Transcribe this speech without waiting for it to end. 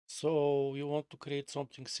So you want to create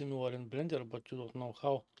something similar in Blender, but you don't know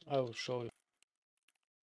how. I will show you.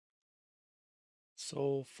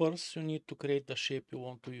 So first you need to create the shape you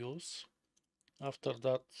want to use. After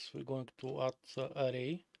that we're going to add the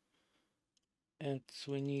array, and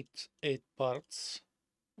we need 8 parts,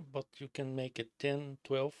 but you can make it 10,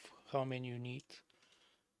 12, how many you need.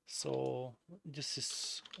 So this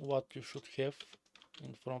is what you should have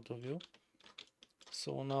in front of you.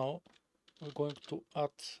 So now we're going to add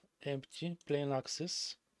empty plain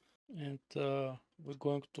axis, and we're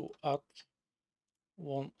going to add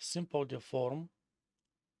one simple deform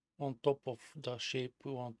on top of the shape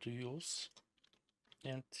we want to use.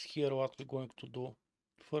 And here what we're going to do,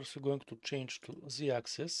 first we're going to change to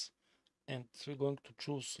z-axis, and we're going to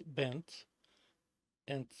choose bend,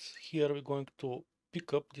 and here we're going to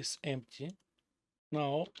pick up this empty.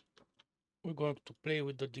 Now we're going to play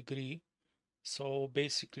with the degree. So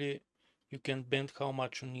basically you can bend how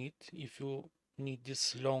much you need. If you need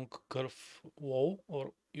this long curve wall,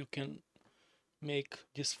 or you can make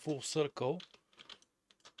this full circle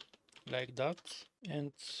like that.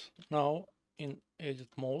 And now in edit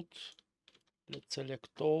mode, let's select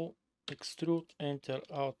all, extrude, enter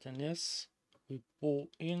Alt and S, we pull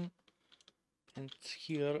in, and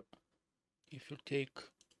here if you take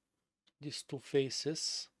these two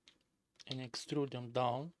faces and extrude them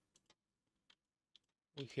down,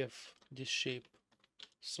 we have this shape.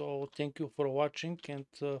 So thank you for watching, and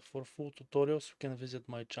for full tutorials you can visit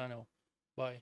my channel.